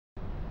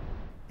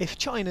If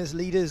China's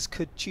leaders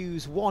could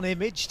choose one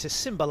image to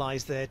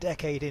symbolise their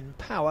decade in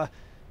power,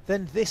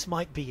 then this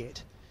might be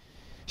it.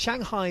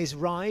 Shanghai's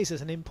rise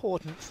as an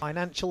important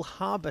financial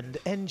hub and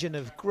engine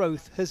of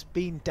growth has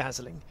been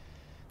dazzling.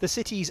 The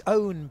city's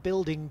own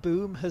building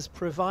boom has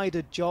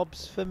provided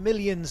jobs for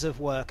millions of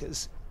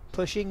workers,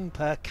 pushing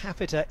per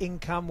capita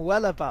income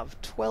well above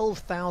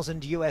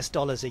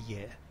 $12,000 a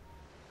year.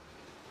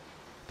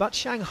 But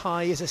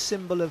Shanghai is a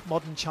symbol of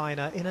modern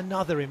China in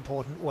another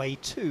important way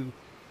too.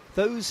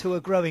 Those who are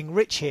growing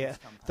rich here,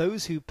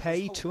 those who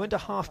pay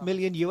 $2.5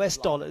 million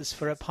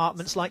for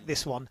apartments like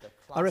this one,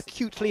 are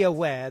acutely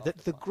aware that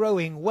the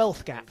growing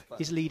wealth gap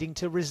is leading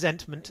to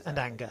resentment and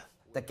anger.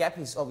 The gap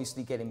is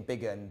obviously getting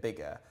bigger and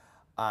bigger,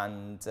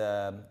 and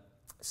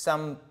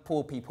some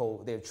poor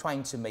people, they're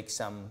trying to make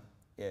something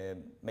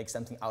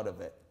out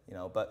of it,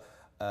 But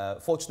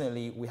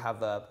fortunately, we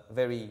have a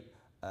very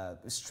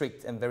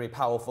strict and very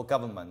powerful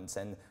government,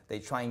 and they're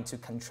trying to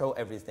control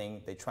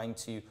everything. They're trying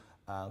to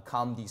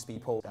calm these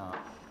people down.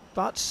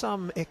 But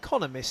some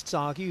economists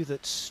argue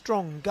that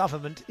strong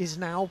government is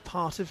now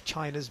part of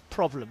China's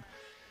problem.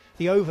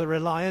 The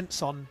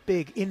over-reliance on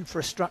big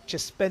infrastructure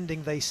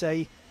spending, they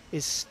say,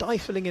 is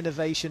stifling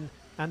innovation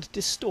and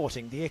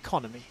distorting the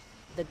economy.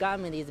 The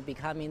government is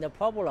becoming the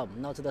problem,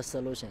 not the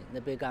solution,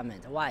 the big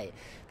government. Why?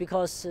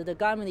 Because the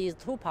government is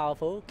too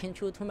powerful,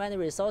 control too many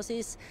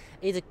resources.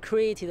 It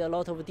created a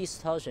lot of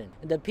distortion.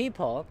 The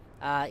people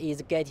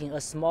is getting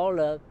a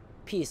smaller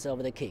piece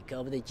of the cake,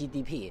 of the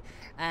GDP.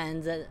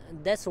 And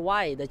that's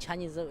why the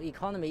Chinese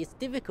economy is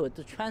difficult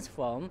to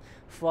transform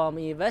from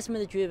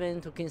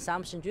investment-driven to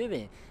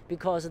consumption-driven,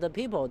 because the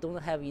people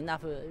don't have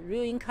enough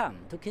real income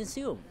to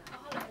consume.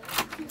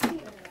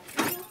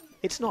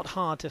 It's not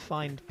hard to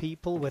find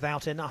people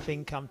without enough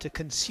income to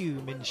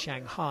consume in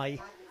Shanghai.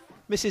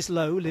 Mrs.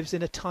 Low lives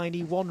in a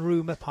tiny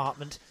one-room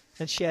apartment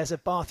and shares a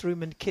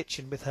bathroom and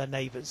kitchen with her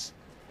neighbours.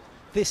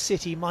 This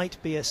city might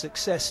be a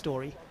success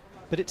story,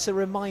 but it's a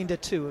reminder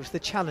too of the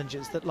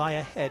challenges that lie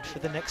ahead for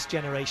the next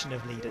generation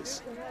of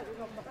leaders.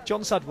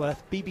 John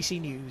Sudworth,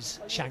 BBC News,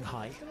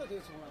 Shanghai.